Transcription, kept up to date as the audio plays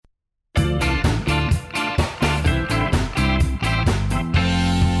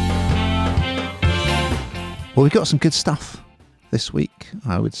Well, we've got some good stuff this week,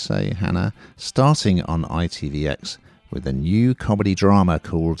 I would say, Hannah, starting on ITVX with a new comedy drama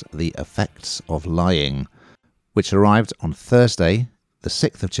called The Effects of Lying, which arrived on Thursday, the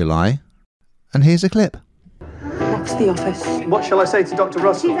 6th of July. And here's a clip. That's the office. What shall I say to Dr.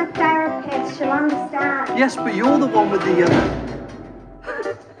 Russell? She's a therapist, she'll understand. Yes, but you're the one with the...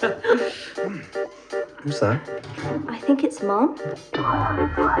 Who's that? I think it's Mom.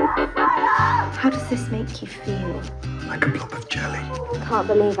 How does this make you feel? Like a blob of jelly. Can't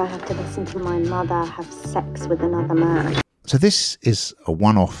believe I have to listen to my mother have sex with another man. So this is a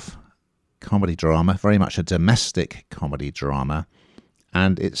one-off comedy drama, very much a domestic comedy drama,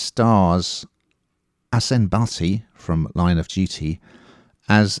 and it stars Asen Bhatti from Line of Duty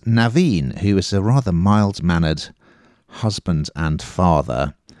as Naveen, who is a rather mild-mannered husband and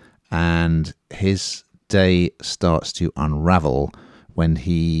father, and his day starts to unravel when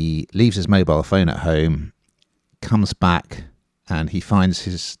he leaves his mobile phone at home, comes back, and he finds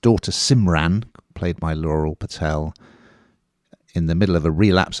his daughter Simran, played by Laurel Patel, in the middle of a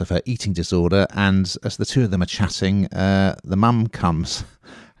relapse of her eating disorder. And as the two of them are chatting, the mum comes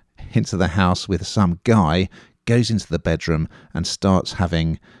into the house with some guy, goes into the bedroom and starts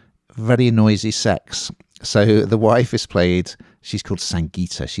having very noisy sex. So the wife is played, she's called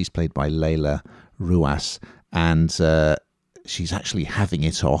Sangeeta, she's played by Layla Ruas, and she's actually having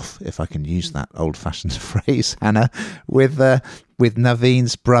it off, if I can use that old-fashioned phrase, Hannah, with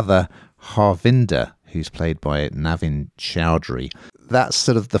Naveen's brother Harvinder, who's played by Navin Chowdhury. That's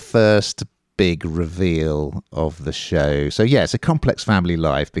sort of the first big reveal of the show. So yeah, it's a complex family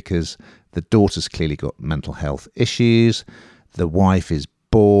life because the daughter's clearly got mental health issues, the wife is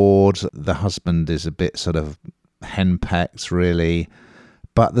bored, the husband is a bit sort of henpecked really,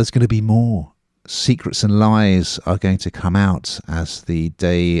 but there's going to be more. Secrets and lies are going to come out as the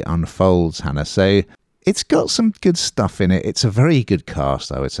day unfolds, Hannah. So it's got some good stuff in it. It's a very good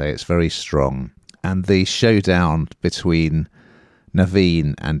cast, I would say. It's very strong. And the showdown between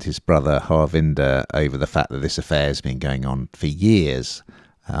Naveen and his brother Harvinder over the fact that this affair has been going on for years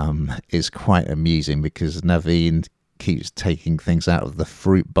is quite amusing, because Naveen keeps taking things out of the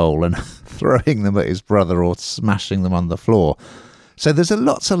fruit bowl and throwing them at his brother or smashing them on the floor. So there's a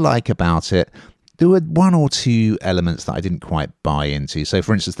lot to like about it. There were one or two elements that I didn't quite buy into. So,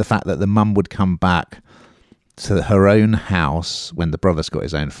 for instance, the fact that the mum would come back to her own house when the brother's got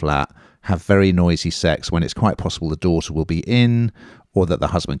his own flat, have very noisy sex, when it's quite possible the daughter will be in, or that the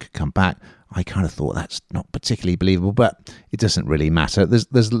husband could come back. I kind of thought that's not particularly believable, but it doesn't really matter.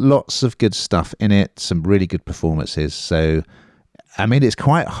 There's lots of good stuff in it, some really good performances. So, I mean, it's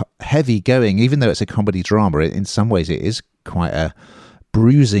quite heavy going, even though it's a comedy drama. In some ways, it is quite a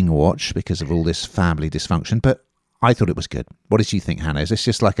bruising watch because of all this family dysfunction, but I thought it was good. What did you think, Hannah? Is this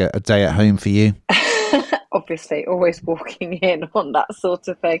just like a day at home for you? Obviously, always walking in on that sort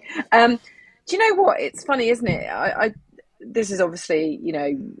of thing. Do you know what? It's funny, isn't it? This is obviously,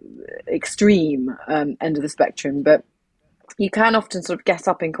 extreme end of the spectrum, but you can often sort of get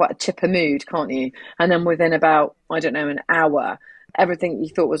up in quite a chipper mood, can't you? And then within about, an hour, everything you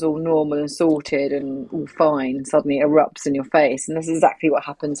thought was all normal and sorted and all fine suddenly erupts in your face. And this is exactly what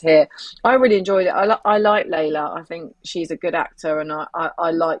happens here. I really enjoyed it. I like Layla. I think she's a good actor, and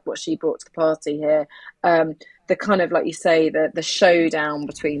I like what she brought to the party here. The kind of, like you say, the showdown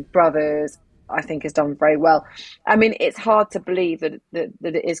between brothers, I think is done very well. I mean, it's hard to believe that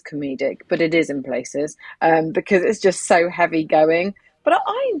it is comedic, but it is in places, because it's just so heavy going. But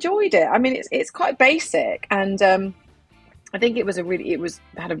I enjoyed it. I mean, it's quite basic, and I think it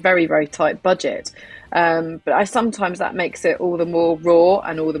had a very, very tight budget. But sometimes that makes it all the more raw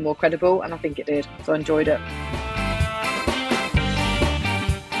and all the more credible, and I think it did. So I enjoyed it.